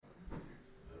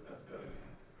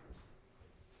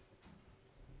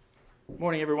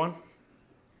Morning, everyone.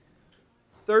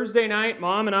 Thursday night,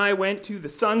 Mom and I went to the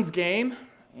Suns game,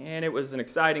 and it was an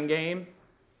exciting game.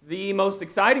 The most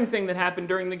exciting thing that happened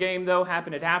during the game, though,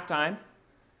 happened at halftime,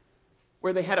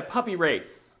 where they had a puppy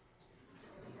race.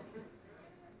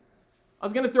 I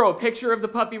was going to throw a picture of the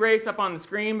puppy race up on the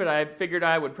screen, but I figured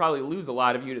I would probably lose a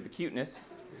lot of you to the cuteness.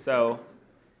 So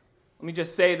let me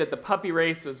just say that the puppy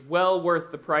race was well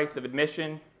worth the price of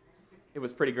admission. It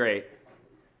was pretty great.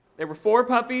 There were 4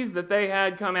 puppies that they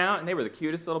had come out, and they were the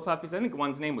cutest little puppies. I think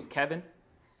one's name was Kevin.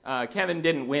 Kevin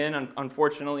didn't win,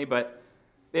 unfortunately, but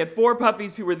they had 4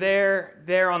 puppies who were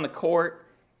there on the court,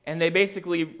 and they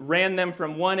basically ran them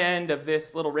from one end of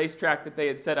this little racetrack that they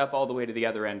had set up all the way to the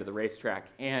other end of the racetrack.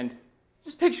 And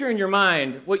just picture in your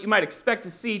mind what you might expect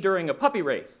to see during a puppy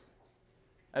race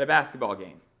at a basketball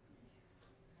game.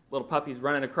 Little puppies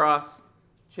running across,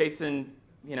 chasing,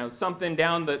 something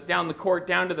down the court,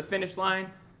 down to the finish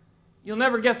line. You'll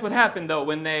never guess what happened, though,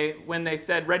 when they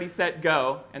said, ready, set,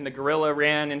 go, and the gorilla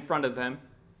ran in front of them.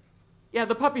 Yeah,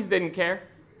 the puppies didn't care.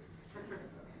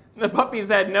 The puppies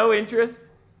had no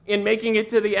interest in making it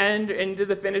to the end and to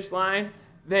the finish line.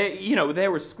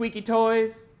 There were squeaky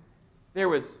toys. There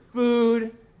was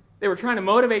food. They were trying to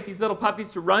motivate these little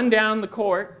puppies to run down the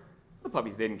court. The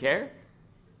puppies didn't care.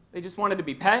 They just wanted to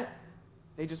be pet.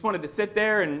 They just wanted to sit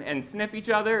there and sniff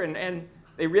each other, and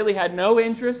they really had no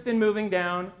interest in moving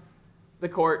down the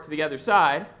court to the other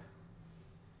side.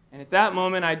 And at that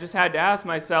moment, I just had to ask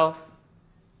myself,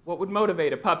 what would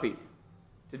motivate a puppy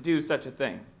to do such a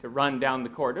thing, to run down the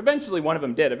court? Eventually, one of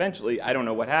them did. Eventually, I don't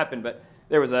know what happened, but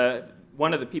there was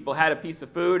one of the people had a piece of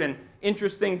food, and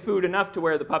interesting food enough to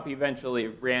where the puppy eventually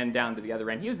ran down to the other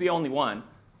end. He was the only one.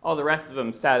 All the rest of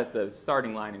them sat at the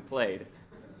starting line and played.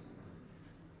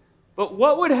 But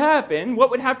what would happen,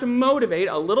 what would have to motivate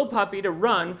a little puppy to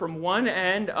run from one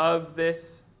end of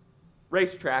this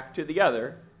racetrack to the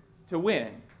other to win?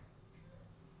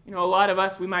 A lot of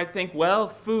us, we might think, well,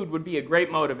 food would be a great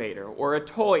motivator, or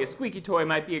a squeaky toy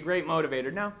might be a great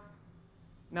motivator. No,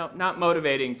 not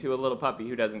motivating to a little puppy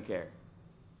who doesn't care.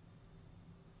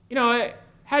 I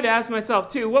had to ask myself,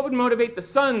 too, what would motivate the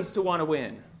Suns to want to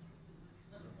win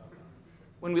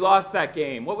when we lost that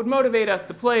game? What would motivate us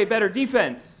to play better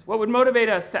defense? What would motivate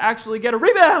us to actually get a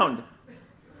rebound?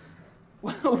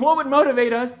 What would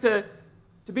motivate us to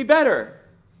be better,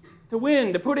 to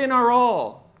win, to put in our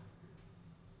all?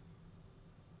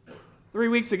 3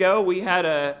 weeks ago, we had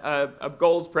a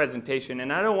goals presentation,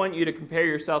 and I don't want you to compare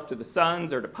yourself to the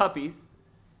Suns or to puppies,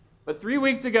 but 3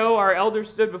 weeks ago, our elders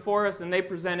stood before us, and they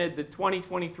presented the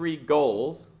 2023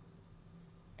 goals,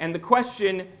 and the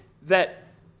question that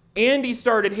Andy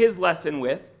started his lesson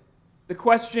with, the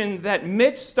question that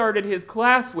Mitch started his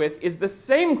class with, is the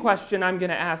same question I'm going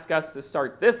to ask us to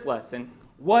start this lesson.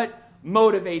 What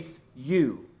motivates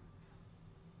you?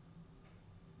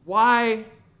 Why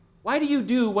do you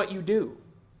do what you do?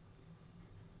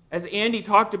 As Andy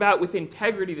talked about with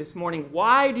integrity this morning,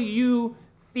 why do you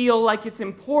feel like it's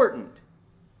important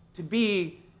to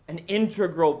be an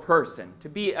integral person, to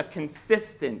be a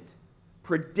consistent,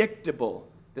 predictable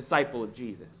disciple of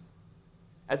Jesus?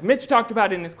 As Mitch talked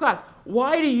about in his class,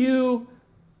 why do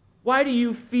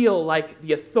you feel like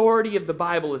the authority of the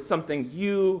Bible is something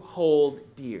you hold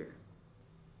dear?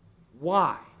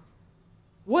 Why?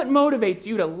 What motivates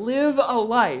you to live a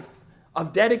life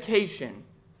of dedication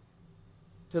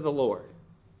to the Lord?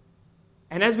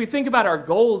 And as we think about our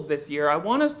goals this year, I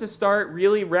want us to start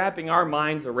really wrapping our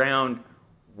minds around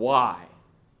why.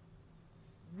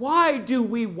 Why do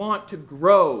we want to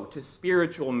grow to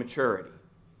spiritual maturity?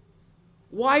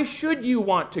 Why should you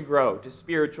want to grow to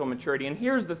spiritual maturity? And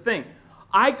here's the thing.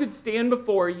 I could stand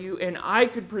before you and I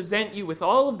could present you with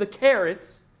all of the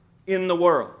carrots in the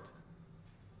world.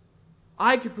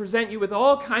 I could present you with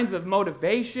all kinds of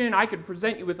motivation. I could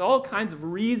present you with all kinds of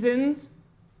reasons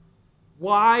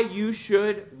why you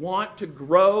should want to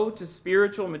grow to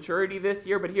spiritual maturity this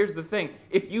year. But here's the thing.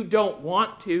 If you don't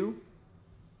want to,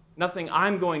 nothing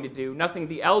I'm going to do, nothing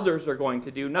the elders are going to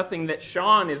do, nothing that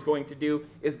Sean is going to do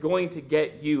is going to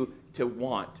get you to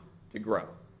want to grow. Does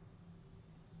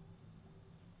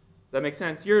that make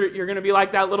sense? You're going to be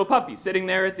like that little puppy sitting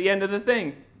there at the end of the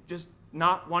thing, just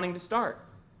not wanting to start.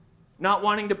 Not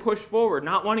wanting to push forward,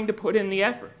 not wanting to put in the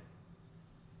effort.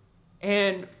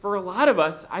 And for a lot of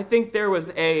us, I think there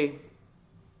was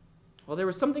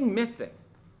something missing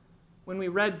when we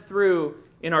read through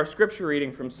in our scripture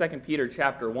reading from 2 Peter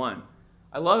chapter 1.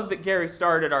 I love that Gary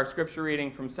started our scripture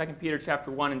reading from 2 Peter chapter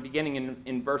 1 and beginning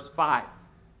in verse 5.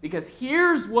 Because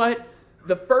here's what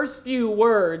the first few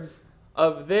words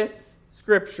of this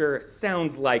scripture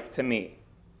sounds like to me.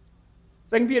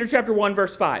 2 Peter chapter 1,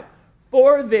 verse 5.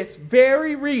 For this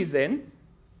very reason,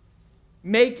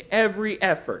 make every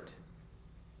effort.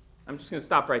 I'm just going to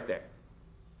stop right there.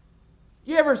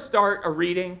 You ever start a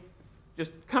reading,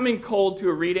 just coming cold to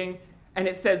a reading, and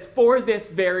it says, for this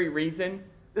very reason?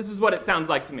 This is what it sounds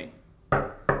like to me.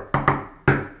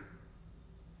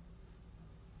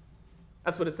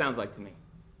 That's what it sounds like to me.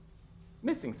 It's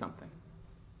missing something.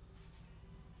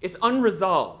 It's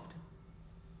unresolved.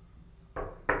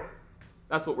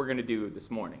 That's what we're going to do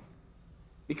this morning.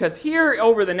 Because here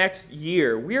over the next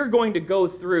year, we're going to go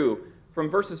through from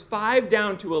verses 5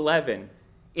 down to 11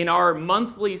 in our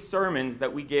monthly sermons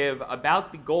that we give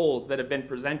about the goals that have been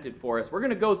presented for us. We're going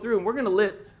to go through and we're going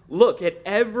to look at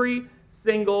every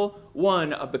single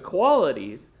one of the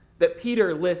qualities that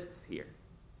Peter lists here.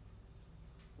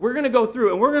 We're going to go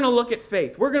through and we're going to look at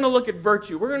faith. We're going to look at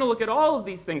virtue. We're going to look at all of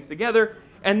these things together,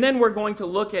 and then we're going to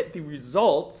look at the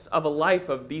results of a life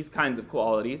of these kinds of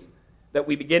qualities that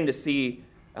we begin to see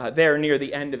there near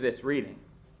the end of this reading.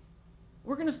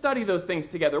 We're going to study those things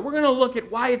together. We're going to look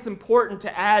at why it's important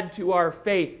to add to our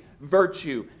faith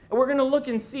virtue. And we're going to look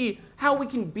and see how we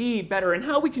can be better and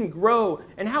how we can grow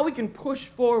and how we can push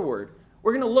forward.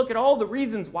 We're going to look at all the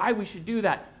reasons why we should do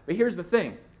that. But here's the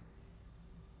thing.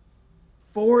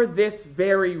 For this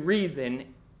very reason,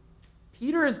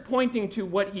 Peter is pointing to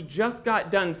what he just got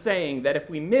done saying, that if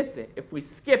we miss it, if we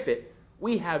skip it,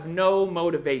 we have no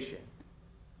motivation.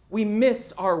 We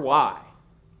miss our why.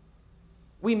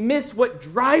 We miss what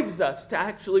drives us to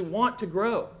actually want to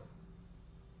grow.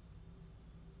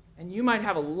 And you might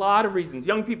have a lot of reasons.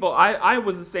 Young people, I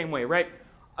was the same way, right?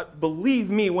 Believe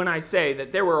me when I say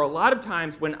that there were a lot of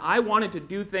times when I wanted to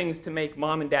do things to make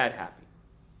mom and dad happy.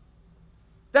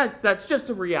 That's just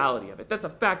a reality of it. That's a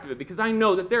fact of it, because I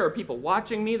know that there are people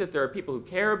watching me, that there are people who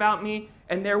care about me,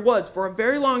 and there was, for a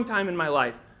very long time in my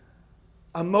life,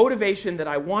 a motivation that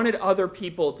I wanted other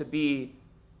people to be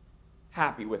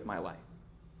happy with my life.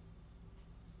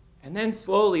 And then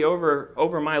slowly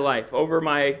over my life, over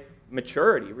my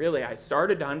maturity, really, I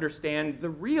started to understand the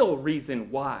real reason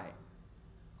why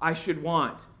I should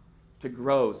want to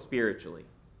grow spiritually.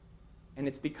 And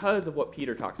it's because of what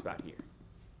Peter talks about here.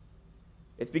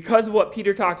 It's because of what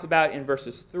Peter talks about in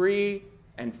verses 3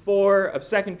 and 4 of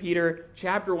 2 Peter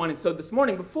chapter 1. And so this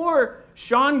morning, before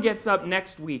Sean gets up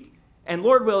next week, and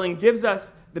Lord willing, gives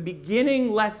us the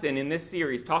beginning lesson in this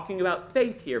series, talking about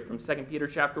faith here from 2 Peter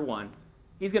chapter 1,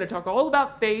 he's going to talk all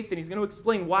about faith, and he's going to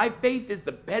explain why faith is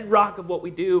the bedrock of what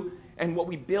we do and what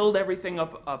we build everything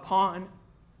up upon.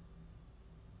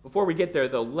 Before we get there,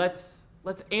 though, let's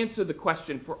answer the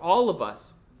question for all of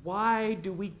us, why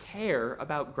do we care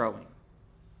about growing?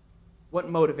 What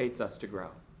motivates us to grow?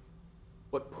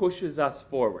 What pushes us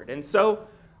forward? And so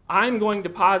I'm going to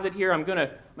posit here, I'm going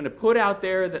to put out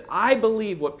there that I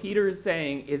believe what Peter is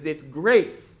saying is it's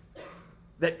grace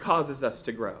that causes us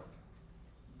to grow.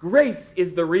 Grace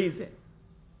is the reason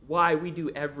why we do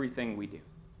everything we do.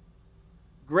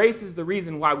 Grace is the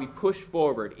reason why we push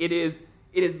forward. It is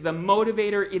the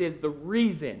motivator, it is the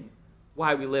reason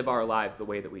why we live our lives the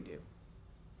way that we do.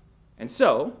 And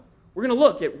so, we're going to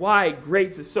look at why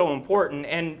grace is so important,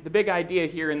 and the big idea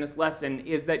here in this lesson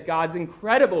is that God's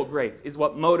incredible grace is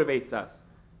what motivates us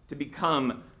to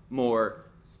become more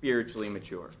spiritually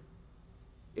mature.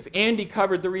 If Andy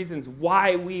covered the reasons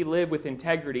why we live with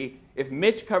integrity, if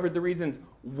Mitch covered the reasons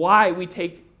why we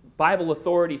take Bible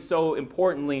authority so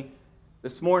importantly,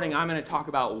 this morning I'm going to talk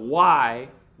about why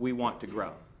we want to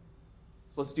grow.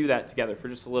 So let's do that together for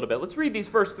just a little bit. Let's read these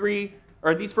first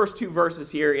two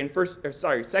verses here in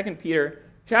 2 Peter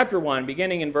chapter 1,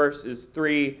 beginning in verses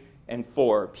 3 and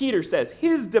 4. Peter says,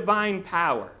 "His divine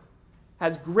power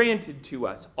has granted to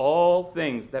us all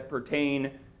things that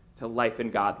pertain to life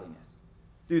and godliness,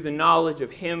 through the knowledge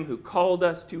of him who called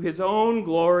us to his own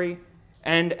glory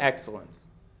and excellence,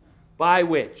 by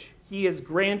which he has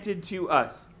granted to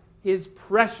us his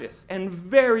precious and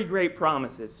very great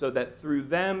promises, so that through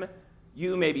them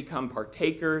you may become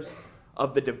partakers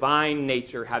of the divine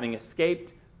nature, having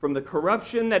escaped from the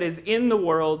corruption that is in the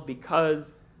world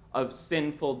because of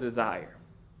sinful desire."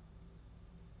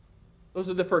 Those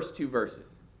are the first two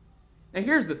verses. Now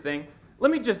here's the thing.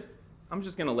 I'm just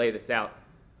going to lay this out.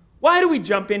 Why do we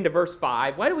jump into verse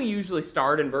 5? Why do we usually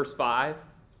start in verse 5?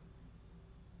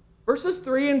 Verses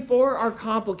 3 and 4 are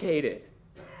complicated.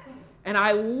 And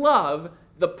I love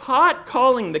the pot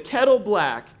calling the kettle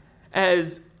black,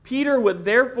 as Peter would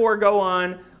therefore go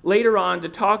on later on to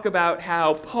talk about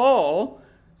how Paul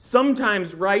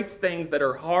sometimes writes things that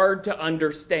are hard to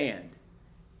understand.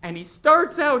 And he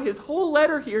starts out his whole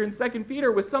letter here in 2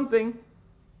 Peter with something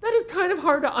that is kind of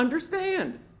hard to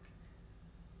understand.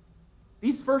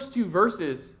 these first two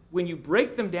verses, when you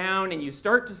break them down and you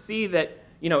start to see that,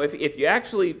 if you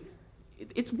actually,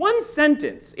 it's one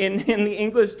sentence in the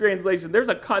English translation. There's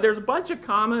a bunch of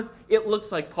commas. It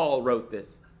looks like Paul wrote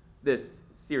this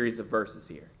series of verses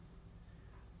here.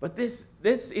 But this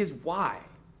is why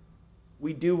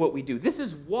we do what we do. This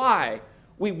is why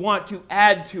we want to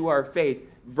add to our faith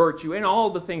virtue and all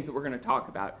the things that we're going to talk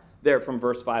about there from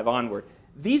verse 5 onward.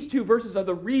 These two verses are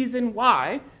the reason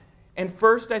why. And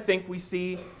first, I think we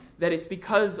see that it's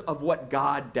because of what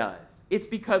God does. It's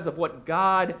because of what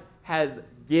God has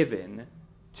given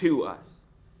to us.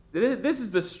 This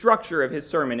is the structure of his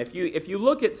sermon. If you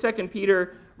look at 2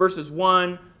 Peter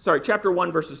chapter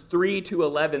 1, verses 3 to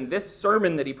 11, this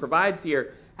sermon that he provides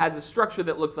here has a structure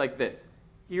that looks like this.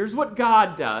 Here's what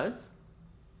God does.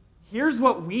 Here's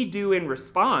what we do in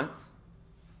response.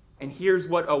 And here's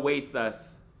what awaits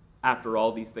us after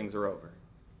all these things are over.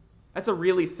 That's a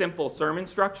really simple sermon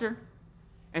structure.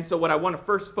 And so what I want to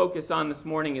first focus on this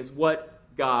morning is what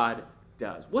God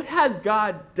does. What has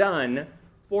God done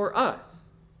for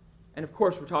us? And of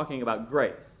course, we're talking about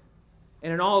grace.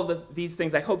 And in all of these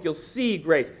things, I hope you'll see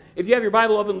grace. If you have your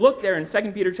Bible open, look there in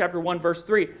 2 Peter chapter 1, verse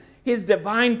 3. His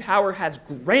divine power has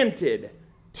granted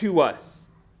to us.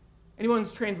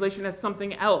 Anyone's translation has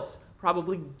something else,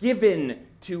 probably given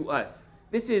to us.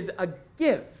 This is a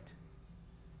gift.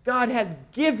 God has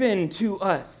given to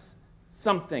us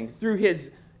something through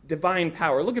his divine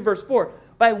power. Look at verse 4.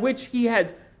 By which he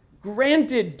has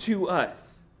granted to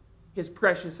us his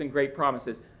precious and great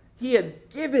promises. He has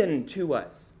given to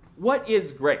us. What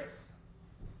is grace?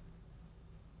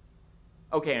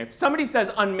 Okay, if somebody says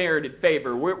unmerited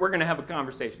favor, we're going to have a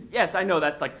conversation. Yes, I know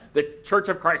that's like the Church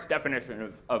of Christ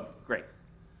definition of grace.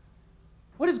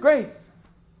 What is grace?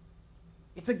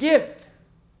 It's a gift.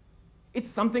 It's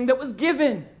something that was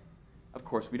given. Of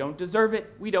course, we don't deserve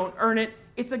it. We don't earn it.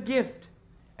 It's a gift.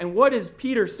 And what is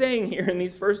Peter saying here in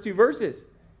these first two verses?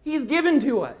 He's given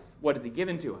to us. What has he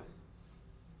given to us?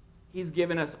 He's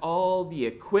given us all the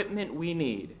equipment we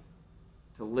need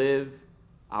to live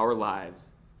our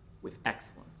lives with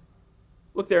excellence.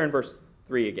 Look there in verse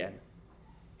 3 again.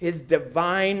 His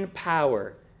divine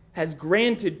power has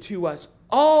granted to us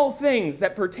all things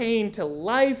that pertain to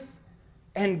life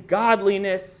and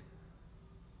godliness.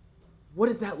 What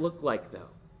does that look like, though?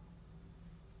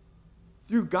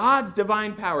 Through God's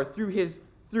divine power, through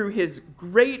his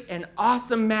great and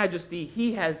awesome majesty,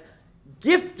 he has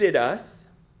gifted us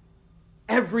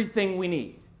everything we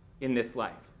need in this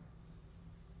life.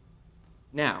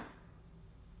 Now,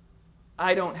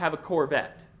 I don't have a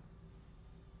Corvette.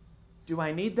 Do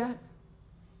I need that?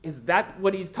 Is that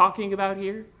what he's talking about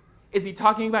here? Is he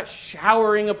talking about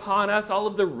showering upon us all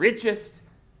of the richest,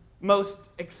 most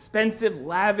expensive,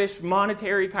 lavish,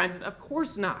 monetary kinds of... Of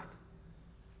course not.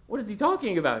 What is he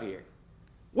talking about here?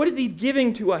 What is he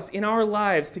giving to us in our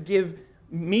lives to give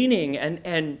meaning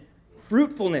and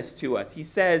fruitfulness to us? He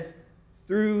says,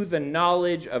 through the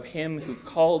knowledge of him who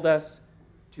called us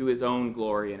to his own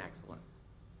glory and excellence.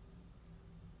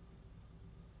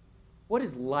 What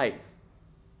is life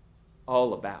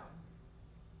all about?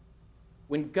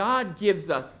 When God gives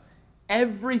us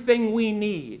everything we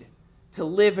need to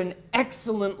live an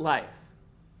excellent life,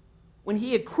 when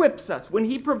he equips us, when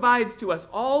he provides to us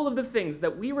all of the things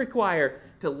that we require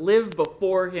to live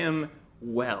before him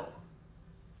well,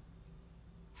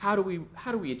 how do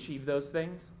we achieve those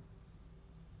things?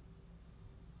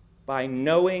 By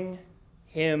knowing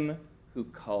him who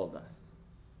called us.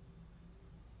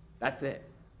 That's it.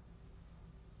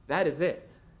 That is it.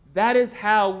 That is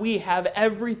how we have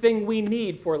everything we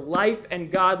need for life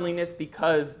and godliness,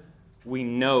 because we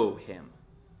know him.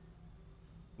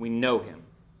 We know him.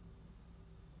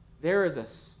 There is a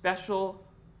special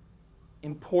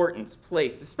importance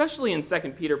placed, especially in 2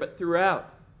 Peter, but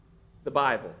throughout the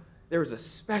Bible. There is a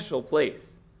special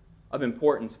place of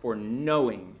importance for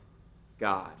knowing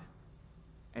God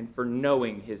and for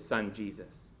knowing his son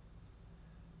Jesus.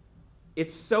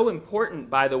 It's so important,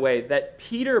 by the way, that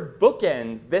Peter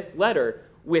bookends this letter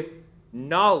with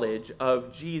knowledge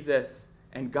of Jesus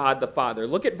and God the Father.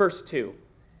 Look at verse 2.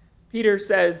 Peter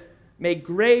says, "May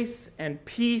grace and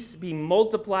peace be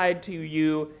multiplied to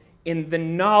you in the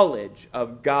knowledge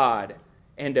of God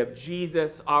and of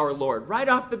Jesus our Lord." Right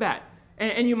off the bat.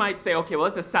 And you might say, okay, well,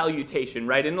 it's a salutation,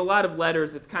 right? In a lot of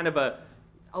letters, it's kind of a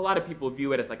lot of people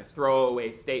view it as like a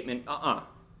throwaway statement.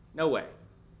 No way.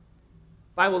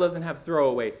 Bible doesn't have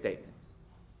throwaway statements.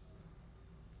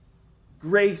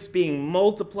 Grace being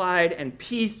multiplied and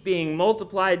peace being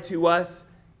multiplied to us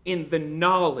in the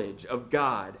knowledge of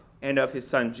God and of his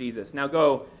son Jesus. Now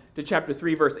go to chapter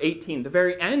 3, verse 18, the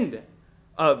very end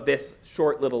of this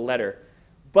short little letter.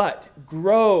 but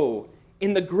grow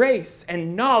in the grace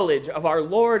and knowledge of our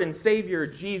Lord and Savior,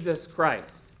 Jesus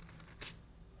Christ.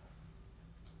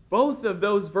 Both of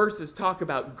those verses talk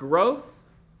about growth.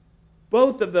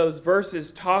 Both of those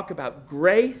verses talk about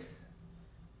grace.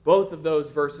 Both of those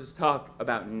verses talk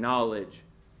about knowledge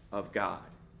of God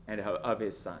and of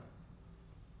His Son.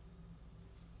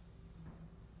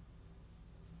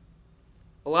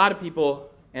 A lot of people,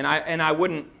 and I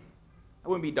wouldn't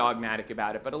be dogmatic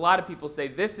about it, but a lot of people say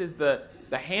this is the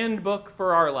handbook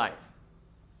for our life.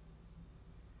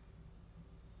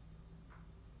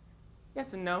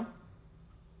 Yes and no.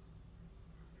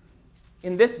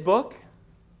 In this book,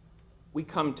 we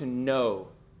come to know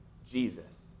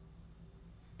Jesus.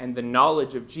 And the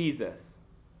knowledge of Jesus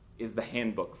is the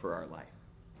handbook for our life.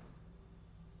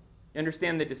 You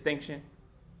understand the distinction?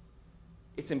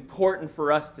 It's important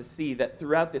for us to see that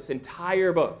throughout this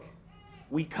entire book,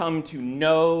 we come to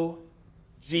know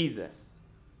Jesus.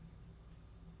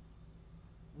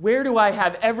 Where do I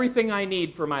have everything I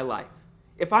need for my life?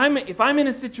 If I'm in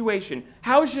a situation,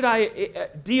 how should I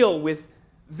deal with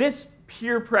this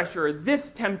peer pressure,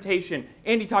 this temptation?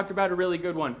 Andy talked about a really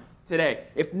good one today.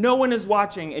 If no one is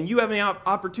watching and you have an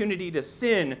opportunity to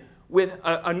sin with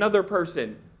another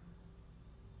person,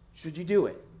 should you do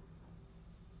it?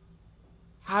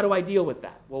 How do I deal with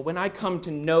that? Well, when I come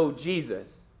to know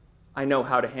Jesus, I know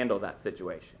how to handle that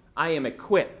situation. I am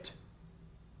equipped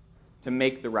to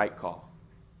make the right call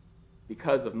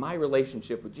because of my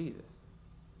relationship with Jesus.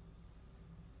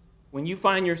 When you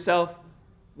find yourself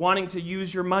wanting to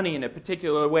use your money in a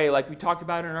particular way, like we talked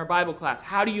about in our Bible class,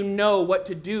 how do you know what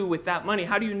to do with that money?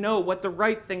 How do you know what the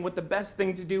right thing, what the best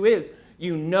thing to do is?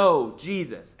 You know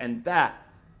Jesus, and that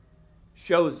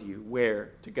shows you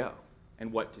where to go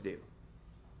and what to do.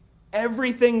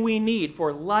 Everything we need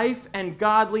for life and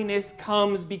godliness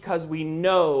comes because we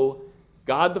know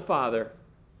God the Father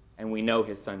and we know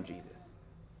His Son Jesus.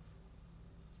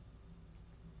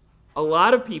 A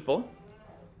lot of people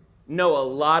know a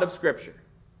lot of Scripture,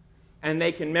 and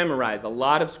they can memorize a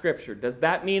lot of Scripture. Does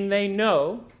that mean they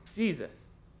know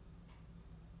Jesus?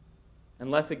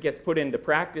 Unless it gets put into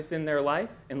practice in their life,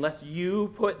 unless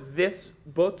you put this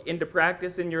book into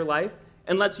practice in your life,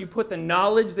 unless you put the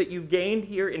knowledge that you've gained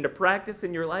here into practice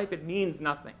in your life, it means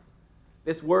nothing.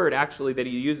 This word, actually, that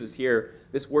he uses here,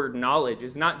 this word knowledge,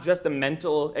 is not just a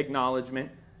mental acknowledgement.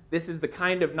 This is the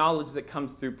kind of knowledge that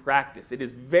comes through practice. It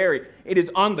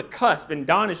is on the cusp, and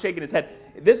Don is shaking his head.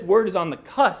 This word is on the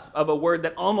cusp of a word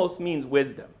that almost means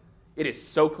wisdom. It is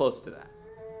so close to that.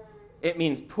 It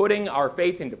means putting our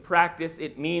faith into practice.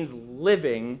 It means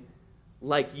living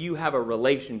like you have a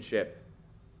relationship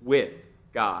with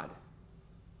God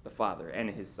the Father and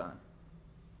His Son.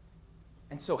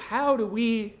 And so how do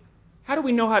we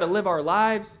know how to live our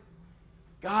lives?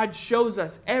 God shows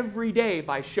us every day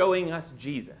by showing us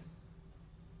Jesus.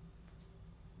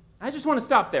 I just want to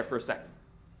stop there for a second.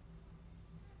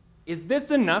 Is this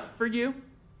enough for you?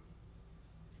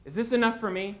 Is this enough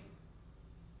for me?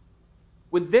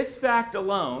 With this fact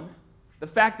alone, the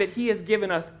fact that He has given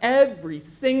us every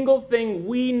single thing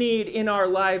we need in our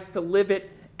lives to live it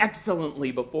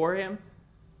excellently before Him,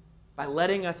 by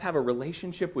letting us have a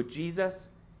relationship with Jesus,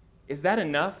 is that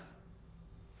enough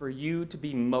for you to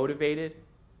be motivated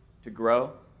to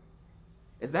grow?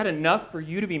 Is that enough for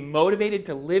you to be motivated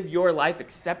to live your life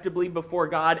acceptably before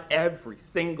God every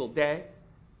single day?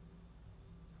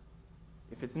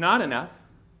 If it's not enough,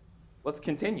 let's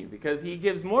continue, because he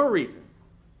gives more reasons,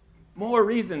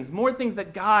 more things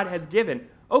that God has given.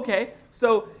 Okay,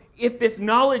 so if this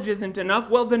knowledge isn't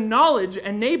enough, well, the knowledge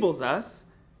enables us,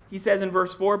 he says in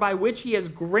verse 4, by which he has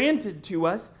granted to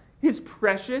us his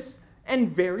precious and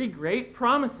very great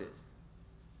promises.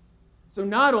 So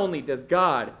not only does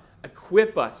God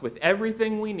equip us with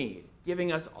everything we need,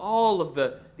 giving us all of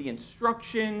the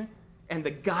instruction and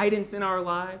the guidance in our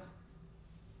lives,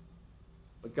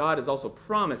 but God has also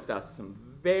promised us some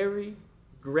very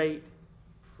great,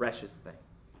 precious things.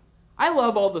 I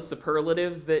love all the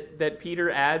superlatives that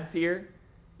Peter adds here.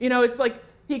 You know, it's like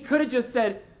he could have just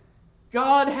said,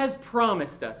 God has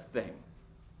promised us things.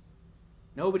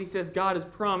 Nobody says God has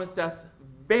promised us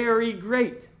very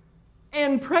great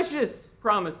and precious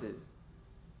promises.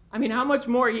 I mean, how much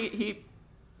more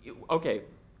okay,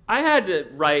 I had to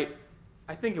write,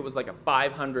 I think it was like a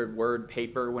 500-word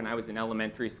paper when I was in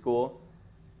elementary school.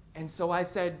 And so I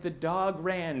said, the dog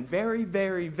ran very,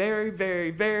 very, very,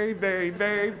 very, very, very,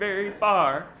 very, very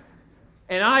far.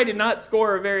 And I did not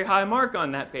score a very high mark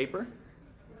on that paper.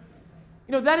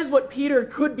 You know, that is what Peter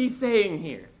could be saying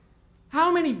here. How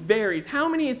many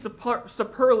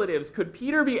superlatives could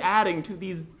Peter be adding to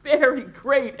these very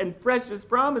great and precious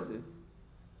promises?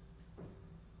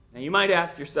 Now you might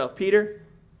ask yourself, Peter,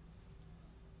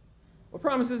 what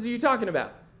promises are you talking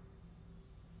about?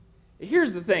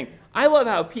 Here's the thing. I love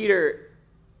how Peter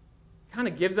kind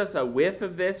of gives us a whiff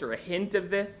of this or a hint of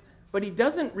this, but he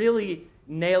doesn't really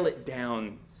nail it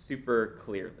down super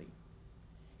clearly.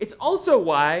 It's also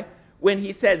why when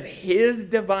he says his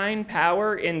divine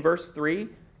power in verse 3,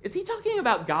 is he talking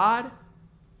about God?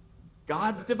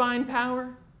 God's divine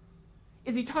power?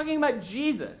 Is he talking about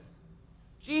Jesus?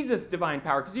 Jesus' divine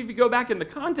power? Because if you go back in the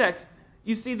context,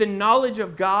 you see the knowledge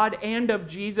of God and of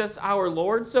Jesus our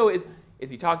Lord. So is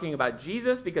he talking about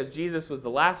Jesus because Jesus was the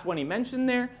last one he mentioned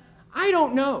there? I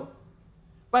don't know.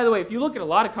 By the way, if you look at a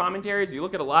lot of commentaries, you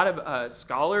look at a lot of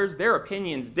scholars, their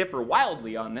opinions differ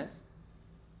wildly on this.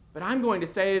 But I'm going to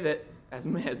say that, as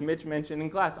Mitch mentioned in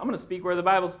class, I'm going to speak where the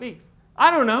Bible speaks. I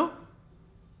don't know.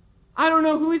 I don't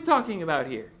know who he's talking about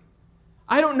here.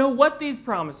 I don't know what these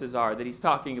promises are that he's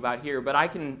talking about here, but I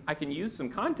can use some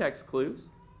context clues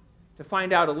to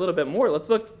find out a little bit more. Let's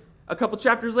look a couple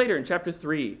chapters later in chapter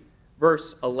 3,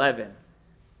 verse 11.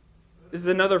 This is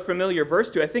another familiar verse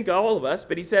to, I think, all of us,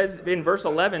 but he says in verse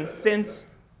 11, since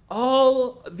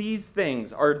all these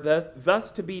things are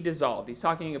thus to be dissolved. He's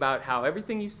talking about how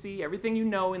everything you see, everything you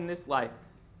know in this life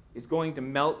is going to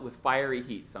melt with fiery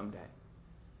heat someday.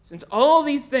 Since all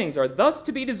these things are thus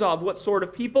to be dissolved, what sort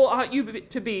of people ought you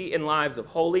to be in lives of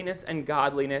holiness and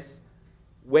godliness,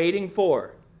 waiting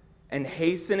for and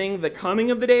hastening the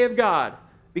coming of the day of God,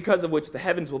 because of which the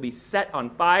heavens will be set on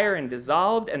fire and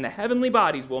dissolved, and the heavenly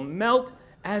bodies will melt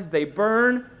as they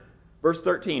burn. Verse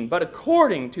 13, but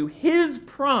according to his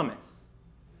promise,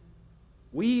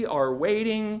 we are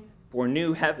waiting for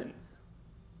new heavens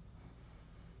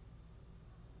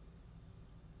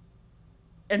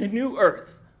and a new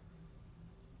earth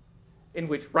in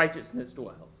which righteousness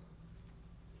dwells.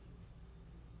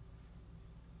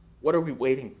 What are we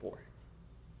waiting for?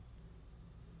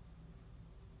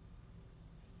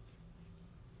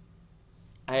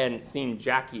 I hadn't seen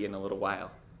Jackie in a little while,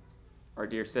 our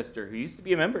dear sister, who used to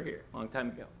be a member here a long time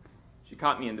ago. She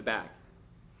caught me in the back.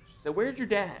 She said, "Where's your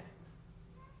dad?"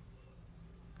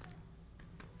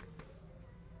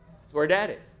 That's where Dad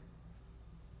is.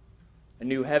 A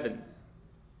new heavens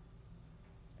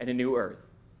and a new earth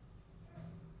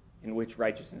in which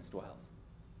righteousness dwells.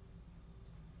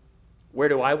 Where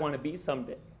do I want to be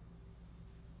someday?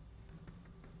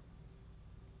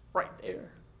 Right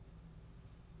there.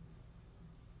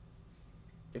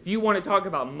 If you want to talk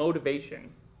about motivation,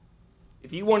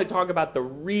 if you want to talk about the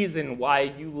reason why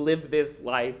you live this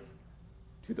life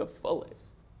to the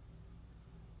fullest,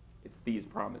 it's these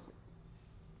promises.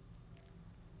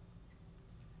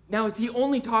 Now, is he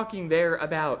only talking there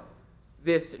about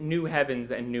this new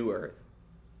heavens and new earth?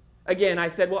 Again, I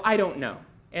said, well, I don't know.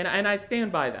 And I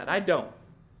stand by that. I don't.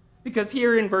 Because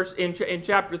here in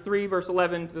chapter 3, verse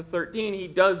 11 to 13, he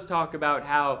does talk about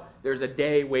how there's a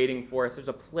day waiting for us. There's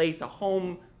a place, a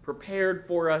home prepared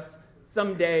for us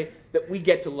someday that we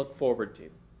get to look forward to.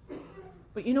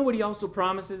 But you know what he also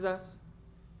promises us?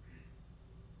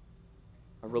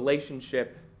 A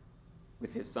relationship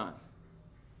with his Son.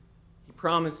 He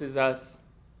promises us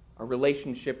a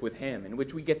relationship with him in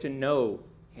which we get to know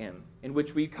him, in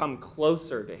which we come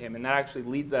closer to him. And that actually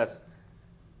leads us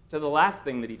to the last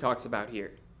thing that he talks about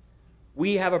here.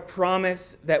 We have a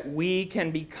promise that we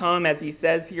can become, as he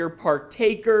says here,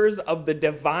 partakers of the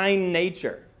divine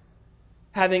nature,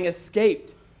 having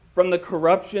escaped from the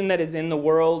corruption that is in the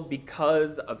world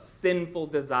because of sinful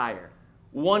desire.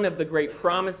 One of the great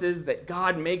promises that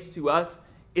God makes to us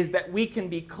is that we can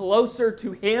be closer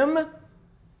to him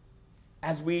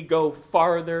as we go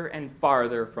farther and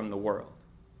farther from the world.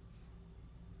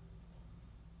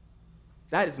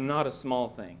 That is not a small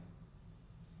thing.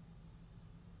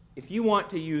 If you want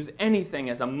to use anything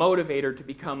as a motivator to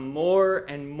become more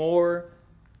and more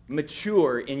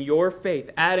mature in your faith,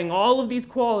 adding all of these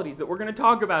qualities that we're going to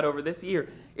talk about over this year,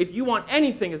 if you want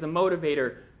anything as a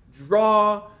motivator,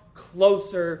 draw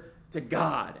closer to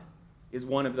God is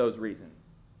one of those reasons.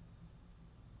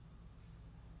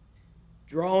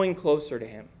 Drawing closer to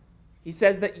him. He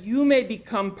says that you may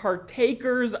become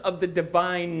partakers of the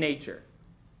divine nature.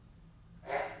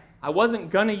 I wasn't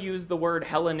going to use the word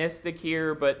Hellenistic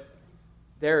here, but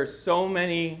there are so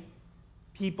many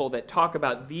people that talk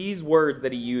about these words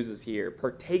that he uses here,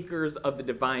 partakers of the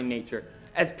divine nature.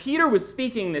 As Peter was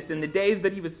speaking this, in the days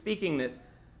that he was speaking this,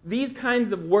 these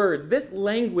kinds of words, this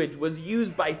language was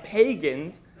used by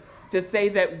pagans to say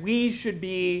that we should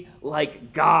be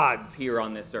like gods here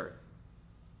on this earth.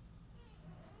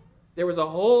 There was a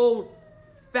whole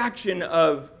faction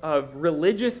of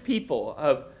religious people,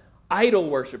 of idol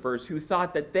worshipers who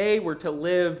thought that they were to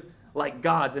live like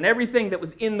gods, and everything that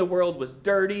was in the world was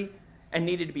dirty and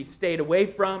needed to be stayed away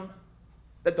from,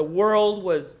 that the world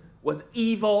was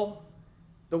evil,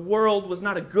 the world was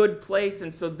not a good place,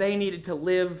 and so they needed to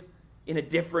live in a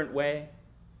different way.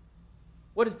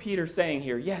 What is Peter saying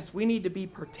here? Yes, we need to be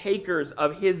partakers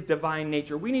of his divine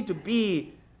nature. We need to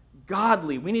be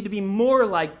godly. We need to be more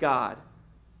like God.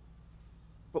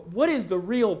 But what is the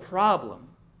real problem?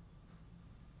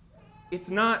 It's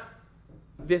not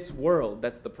this world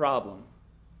that's the problem.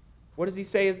 What does he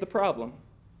say is the problem?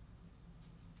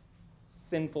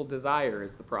 Sinful desire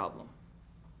is the problem.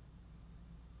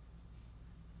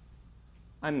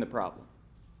 I'm the problem.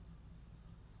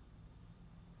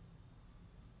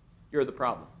 You're the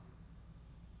problem.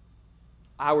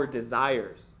 Our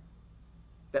desires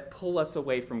that pull us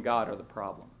away from God are the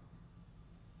problem.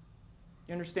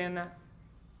 You understand that?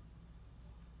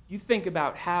 You think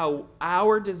about how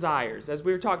our desires, as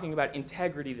we were talking about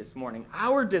integrity this morning,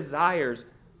 our desires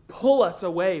pull us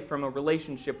away from a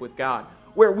relationship with God,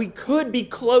 where we could be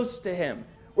close to him,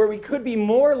 where we could be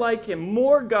more like him,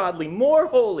 more godly, more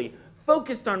holy,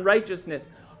 focused on righteousness.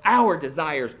 Our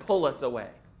desires pull us away.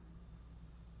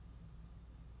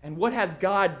 And what has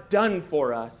God done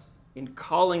for us in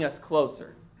calling us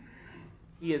closer?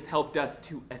 He has helped us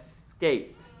to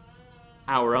escape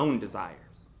our own desires.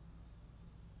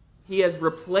 He has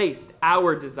replaced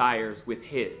our desires with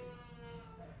his.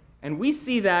 And we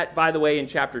see that, by the way, in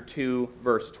chapter 2,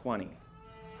 verse 20.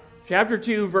 Chapter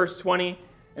 2, verse 20,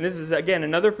 and this is, again,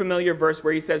 another familiar verse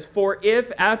where he says, "For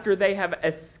if after they have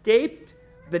escaped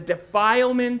the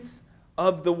defilements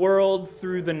of the world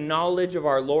through the knowledge of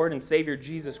our Lord and Savior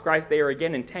Jesus Christ, they are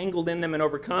again entangled in them and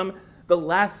overcome, the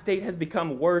last state has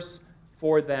become worse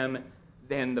for them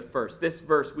than the first." This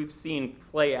verse we've seen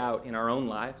play out in our own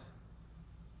lives,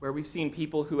 where we've seen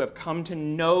people who have come to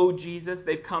know Jesus,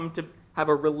 they've come to have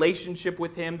a relationship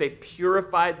with him, they've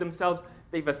purified themselves,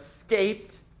 they've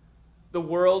escaped the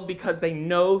world because they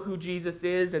know who Jesus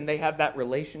is and they have that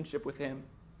relationship with him.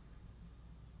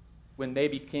 When they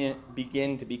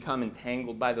begin to become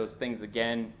entangled by those things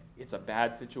again, it's a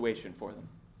bad situation for them.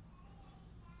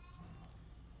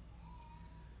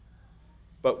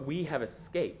 But we have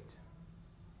escaped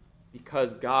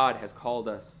because God has called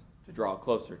us to draw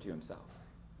closer to himself.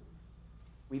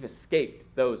 We've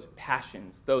escaped those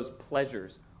passions, those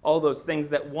pleasures, all those things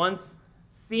that once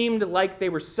seemed like they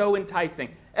were so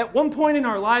enticing. At one point in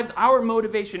our lives, our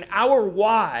motivation, our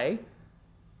why,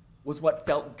 was what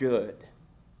felt good,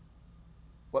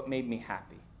 what made me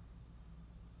happy,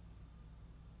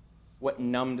 what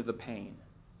numbed the pain,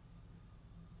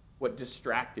 what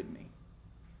distracted me.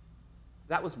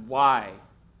 That was why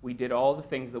we did all the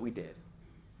things that we did.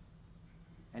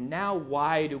 And now,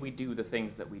 why do we do the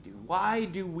things that we do? Why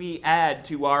do we add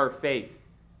to our faith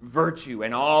virtue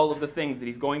and all of the things that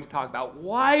he's going to talk about?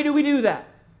 Why do we do that?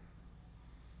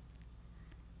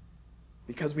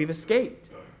 Because we've escaped.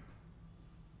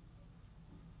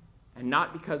 And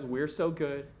not because we're so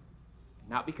good,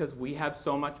 not because we have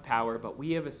so much power, but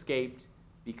we have escaped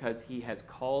because he has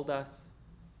called us,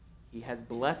 he has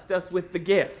blessed us with the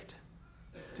gift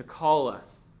to call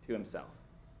us to himself.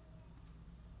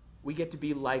 We get to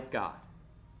be like God.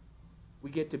 We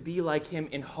get to be like him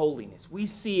in holiness. We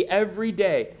see every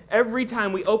day, every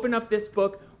time we open up this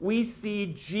book, we see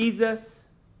Jesus.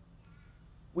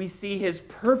 We see his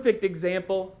perfect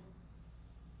example,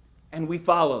 and we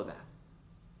follow that.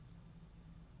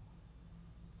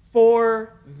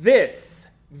 For this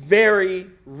very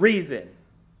reason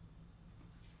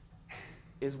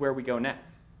is where we go next.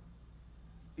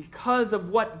 Because of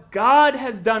what God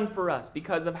has done for us,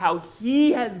 because of how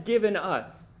he has given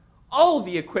us all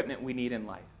the equipment we need in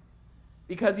life,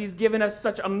 because he's given us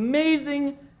such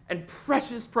amazing and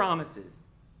precious promises,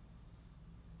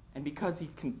 and because he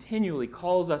continually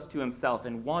calls us to himself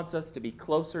and wants us to be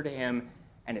closer to him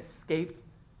and escape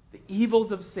the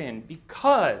evils of sin,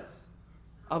 because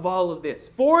of all of this,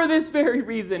 for this very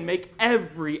reason, make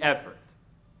every effort.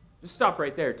 Just stop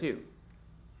right there, too.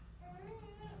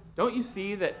 Don't you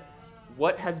see that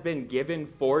what has been given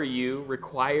for you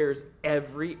requires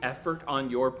every effort on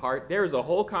your part? There's a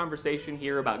whole conversation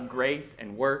here about grace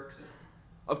and works.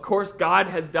 Of course, God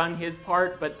has done his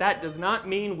part, but that does not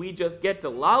mean we just get to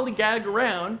lollygag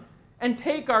around and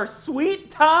take our sweet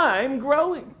time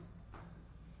growing.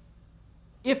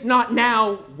 If not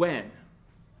now, when?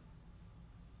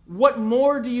 What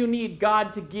more do you need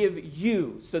God to give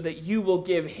you so that you will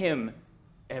give him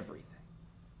everything?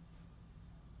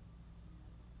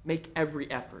 Make every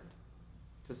effort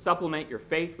to supplement your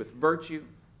faith with virtue,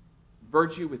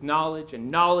 virtue with knowledge, and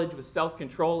knowledge with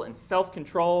self-control, and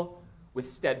self-control with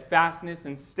steadfastness,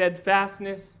 and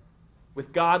steadfastness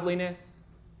with godliness,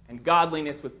 and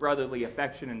godliness with brotherly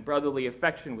affection, and brotherly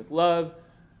affection with love.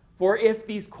 For if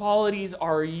these qualities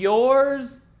are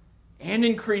yours and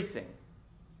increasing,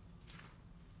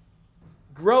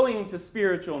 growing to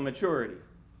spiritual maturity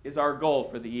is our goal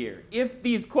for the year. If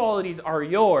these qualities are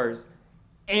yours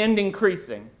and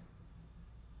increasing,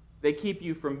 they keep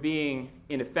you from being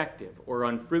ineffective or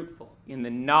unfruitful in the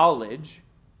knowledge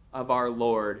of our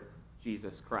Lord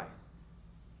Jesus Christ.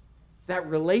 That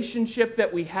relationship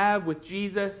that we have with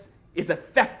Jesus is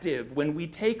effective when we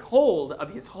take hold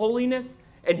of his holiness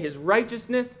and his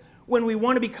righteousness, when we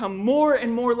want to become more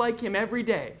and more like him every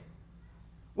day,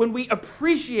 when we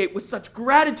appreciate with such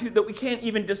gratitude that we can't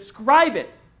even describe it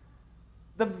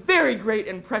the very great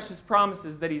and precious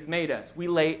promises that he's made us. We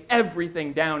lay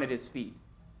everything down at his feet,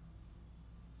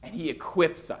 and he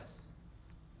equips us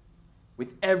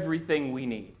with everything we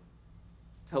need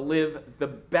to live the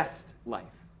best life.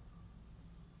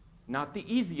 Not the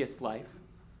easiest life,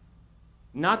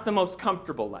 not the most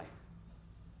comfortable life,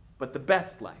 but the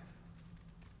best life,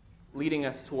 leading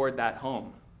us toward that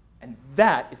home. And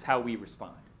that is how we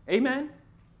respond. Amen?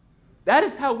 That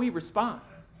is how we respond.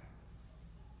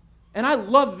 And I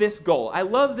love this goal. I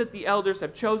love that the elders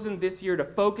have chosen this year to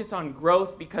focus on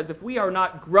growth, because if we are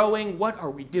not growing, what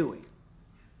are we doing?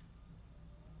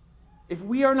 If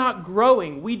we are not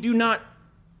growing, we do not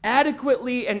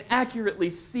adequately and accurately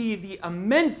see the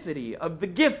immensity of the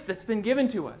gift that's been given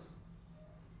to us.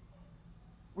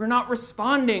 We're not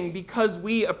responding because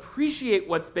we appreciate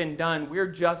what's been done. We're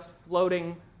just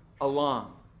floating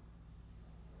along.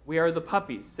 We are the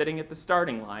puppies sitting at the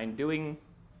starting line doing,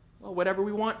 well, whatever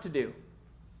we want to do.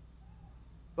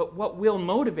 But what will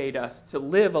motivate us to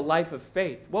live a life of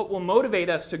faith? What will motivate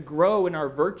us to grow in our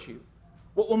virtue?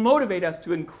 What will motivate us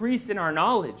to increase in our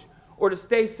knowledge, or to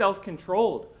stay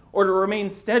self-controlled, or to remain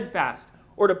steadfast,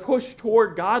 or to push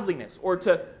toward godliness, or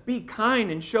to be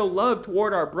kind and show love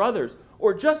toward our brothers,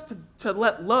 or just to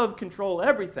let love control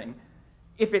everything?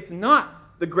 If it's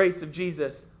not the grace of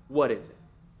Jesus, what is it?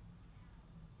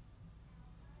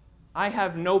 I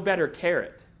have no better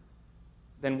carrot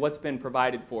than what's been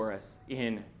provided for us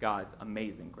in God's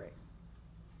amazing grace.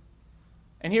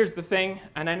 And here's the thing,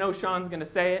 and I know Sean's going to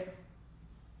say it,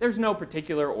 there's no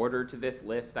particular order to this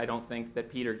list, I don't think,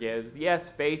 that Peter gives.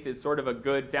 Yes, faith is sort of a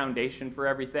good foundation for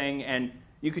everything, and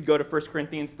you could go to 1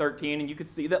 Corinthians 13 and you could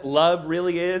see that love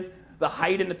really is the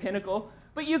height and the pinnacle,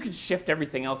 but you could shift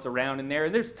everything else around in there,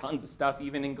 and there's tons of stuff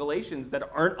even in Galatians that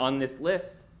aren't on this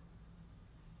list.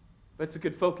 But it's a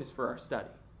good focus for our study.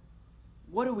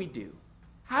 What do we do?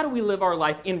 How do we live our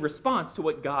life in response to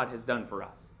what God has done for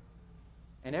us?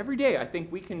 And every day I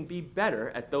think we can be better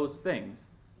at those things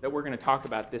that we're going to talk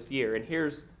about this year. And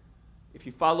here's, if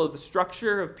you follow the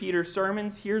structure of Peter's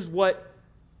sermons, here's what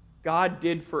God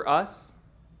did for us.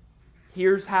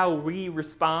 Here's how we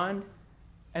respond.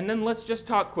 And then let's just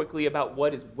talk quickly about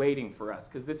what is waiting for us,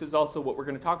 because this is also what we're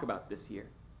going to talk about this year.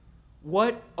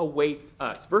 What awaits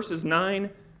us? Verses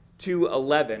 9 to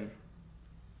 11.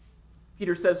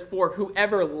 Peter says, "For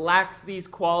whoever lacks these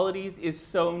qualities is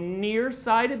so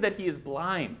nearsighted that he is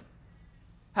blind,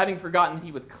 having forgotten that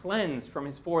he was cleansed from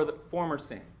his former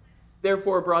sins.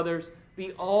 Therefore, brothers,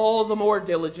 be all the more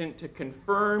diligent to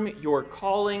confirm your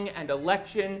calling and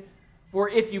election, for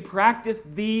if you practice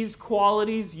these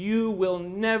qualities, you will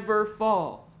never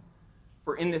fall.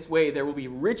 For in this way there will be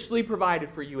richly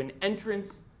provided for you an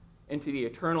entrance into the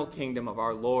eternal kingdom of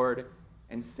our Lord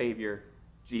and Savior,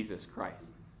 Jesus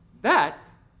Christ." That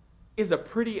is a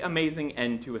pretty amazing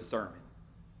end to a sermon.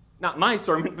 Not my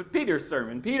sermon, but Peter's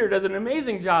sermon. Peter does an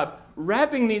amazing job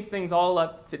wrapping these things all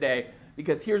up today,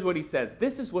 because here's what he says.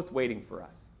 This is what's waiting for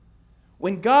us.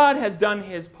 When God has done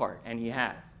his part, and he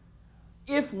has,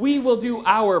 if we will do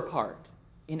our part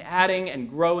in adding and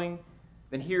growing,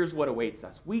 then here's what awaits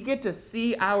us. We get to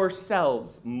see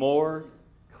ourselves more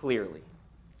clearly.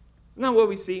 Isn't that what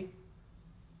we see?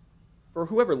 For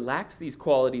whoever lacks these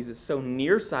qualities is so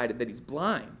nearsighted that he's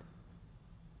blind.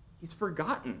 He's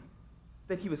forgotten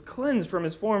that he was cleansed from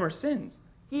his former sins.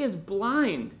 He is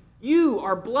blind. You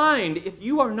are blind if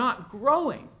you are not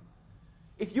growing.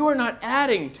 If you are not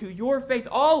adding to your faith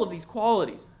all of these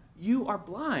qualities, you are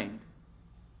blind.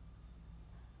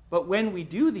 But when we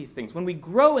do these things, when we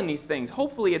grow in these things,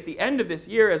 hopefully at the end of this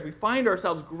year, as we find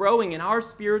ourselves growing in our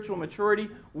spiritual maturity,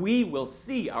 we will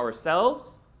see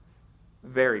ourselves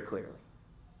very clearly.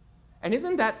 And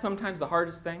isn't that sometimes the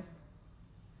hardest thing?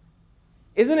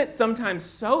 Isn't it sometimes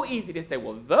so easy to say,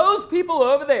 well, those people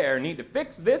over there need to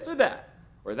fix this or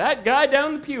that guy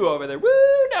down the pew over there, woo,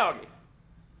 doggy.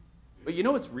 But you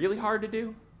know what's really hard to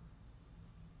do?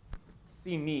 To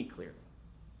see me clearly,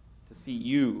 to see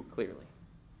you clearly.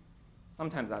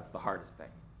 Sometimes that's the hardest thing.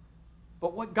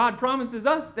 But what God promises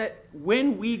us, that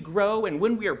when we grow and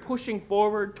when we are pushing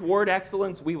forward toward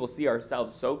excellence, we will see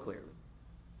ourselves so clearly.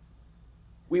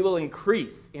 We will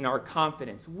increase in our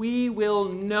confidence. We will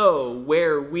know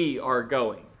where we are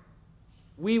going.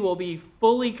 We will be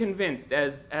fully convinced,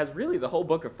 as really the whole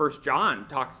book of 1 John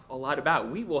talks a lot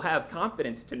about. We will have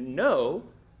confidence to know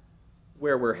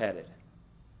where we're headed.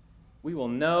 We will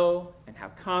know and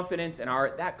have confidence, and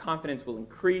that confidence will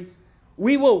increase.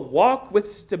 We will walk with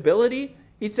stability.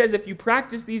 He says if you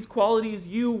practice these qualities,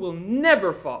 you will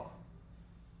never fall.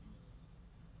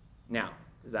 Now,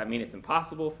 does that mean it's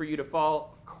impossible for you to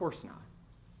fall? Of course not.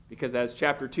 Because as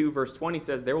chapter 2, verse 20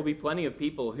 says, there will be plenty of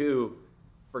people who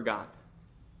forgot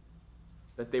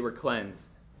that they were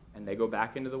cleansed, and they go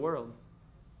back into the world.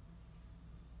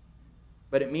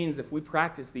 But it means if we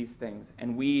practice these things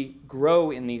and we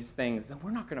grow in these things, then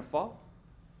we're not going to fall.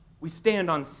 We stand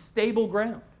on stable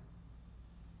ground.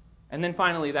 And then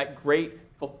finally, that great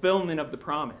fulfillment of the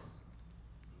promise.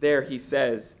 There he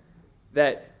says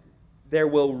that there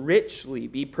will richly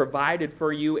be provided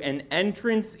for you an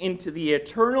entrance into the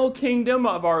eternal kingdom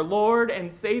of our Lord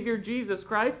and Savior Jesus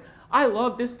Christ. I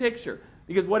love this picture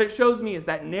because what it shows me is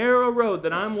that narrow road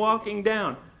that I'm walking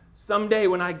down. Someday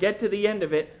when I get to the end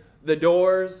of it, the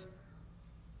doors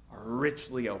are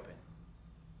richly open.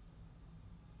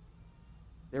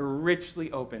 They're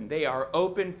richly open. They are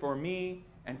open for me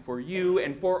and for you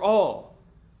and for all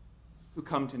who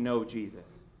come to know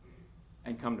Jesus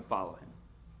and come to follow him.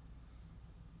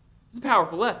 It's a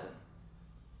powerful lesson.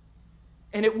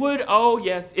 And it would, oh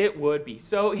yes, it would be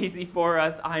so easy for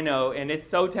us, I know, and it's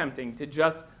so tempting to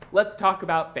just, let's talk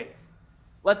about faith.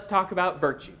 Let's talk about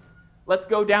virtue. Let's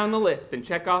go down the list and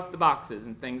check off the boxes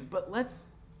and things, but let's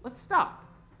stop.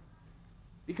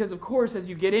 Because, of course, as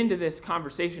you get into this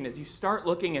conversation, as you start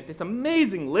looking at this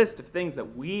amazing list of things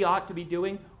that we ought to be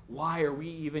doing, why are we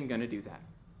even going to do that?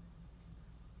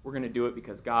 We're going to do it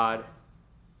because God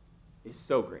is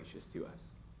so gracious to us.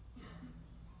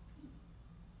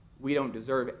 We don't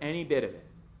deserve any bit of it,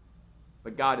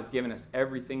 but God has given us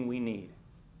everything we need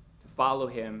to follow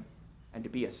him and to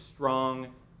be a strong,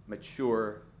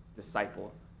 mature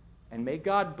disciple. And may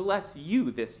God bless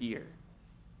you this year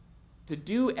to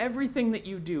do everything that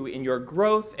you do in your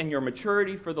growth and your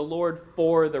maturity for the Lord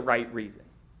for the right reason.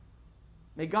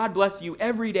 May God bless you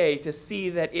every day to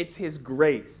see that it's his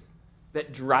grace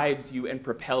that drives you and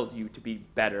propels you to be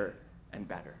better and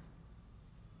better.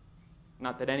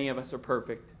 Not that any of us are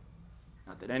perfect,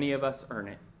 not that any of us earn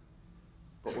it,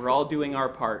 but we're all doing our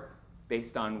part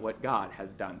based on what God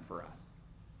has done for us.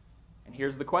 And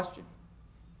here's the question.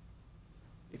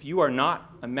 If you are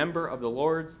not a member of the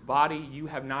Lord's body, you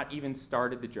have not even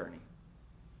started the journey.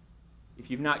 If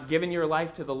you've not given your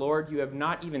life to the Lord, you have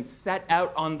not even set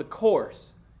out on the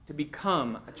course to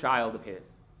become a child of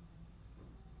his.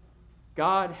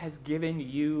 God has given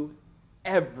you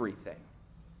everything,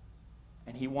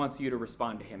 and he wants you to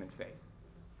respond to him in faith.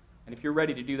 And if you're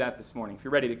ready to do that this morning, if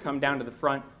you're ready to come down to the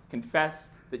front, confess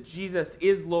that Jesus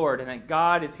is Lord and that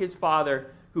God is his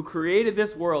Father who created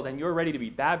this world, and you're ready to be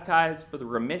baptized for the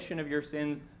remission of your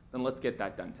sins, then let's get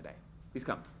that done today. Please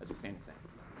come as we stand and sing.